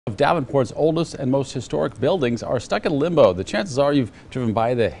Davenport's oldest and most historic buildings are stuck in limbo. The chances are you've driven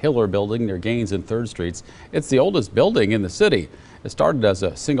by the Hiller building near Gaines and 3rd Streets. It's the oldest building in the city. It started as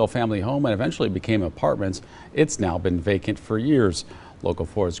a single-family home and eventually became apartments. It's now been vacant for years. Local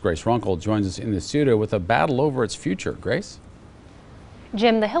 4's Grace Runkle joins us in the studio with a battle over its future. Grace?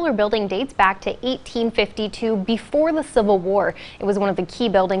 Jim, the Hiller building dates back to 1852, before the Civil War. It was one of the key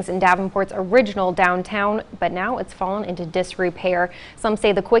buildings in Davenport's original downtown, but now it's fallen into disrepair. Some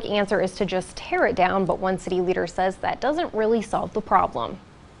say the quick answer is to just tear it down, but one city leader says that doesn't really solve the problem.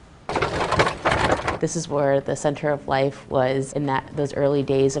 This is where the center of life was in those early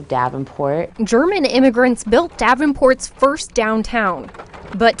days of Davenport. German immigrants built Davenport's first downtown,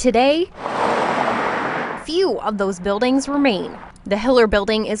 but today, few of those buildings remain. The Hiller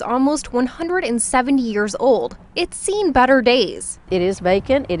building is almost 170 years old. It's seen better days. It is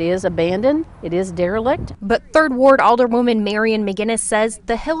vacant, it is abandoned, it is derelict. But 3rd Ward Alderwoman Marion McGinnis says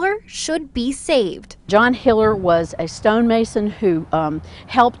the Hiller should be saved. John Hiller was a stonemason who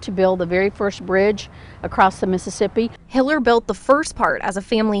helped to build the very first bridge across the Mississippi. Hiller built the first part as a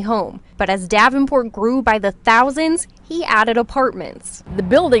family home, but as Davenport grew by the thousands, he added apartments. The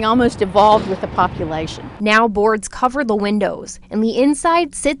building almost evolved with the population. Now boards cover the windows and the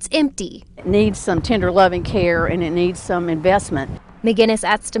inside sits empty. It needs some tender loving care and it needs some investment. McGinnis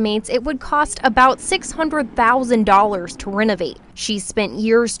estimates it would cost about $600,000 to renovate. She's spent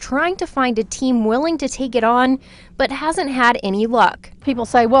years trying to find a team willing to take it on, but hasn't had any luck. People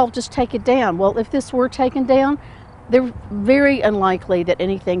say, well, just take it down. Well, if this were taken down, they're very unlikely that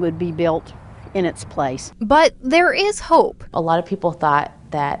anything would be built in its place. But there is hope. A lot of people thought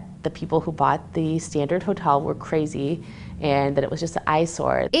that the people who bought the Standard Hotel were crazy and that it was just an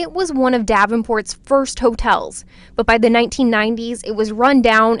eyesore. It was one of Davenport's first hotels, but by the 1990s, it was run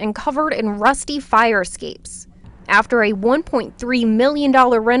down and covered in rusty fire escapes. After a $1.3 million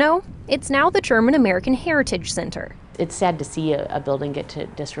reno, it's now the German American Heritage Center. It's sad to see a building get to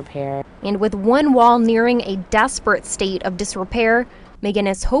disrepair. And with one wall nearing a desperate state of disrepair,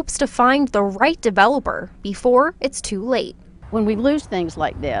 McGinnis hopes to find the right developer before it's too late. When we lose things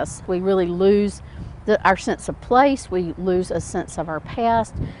like this, we really lose our sense of place, we lose a sense of our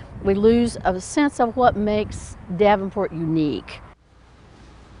past, we lose a sense of what makes Davenport unique.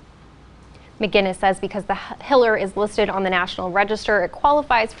 McGinnis says because the Hiller is listed on the National Register, it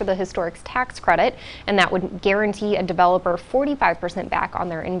qualifies for the historic tax credit, and that would guarantee a developer 45% back on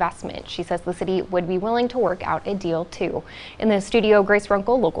their investment. She says the city would be willing to work out a deal too. In the studio, Grace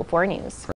Runkle, Local 4 News.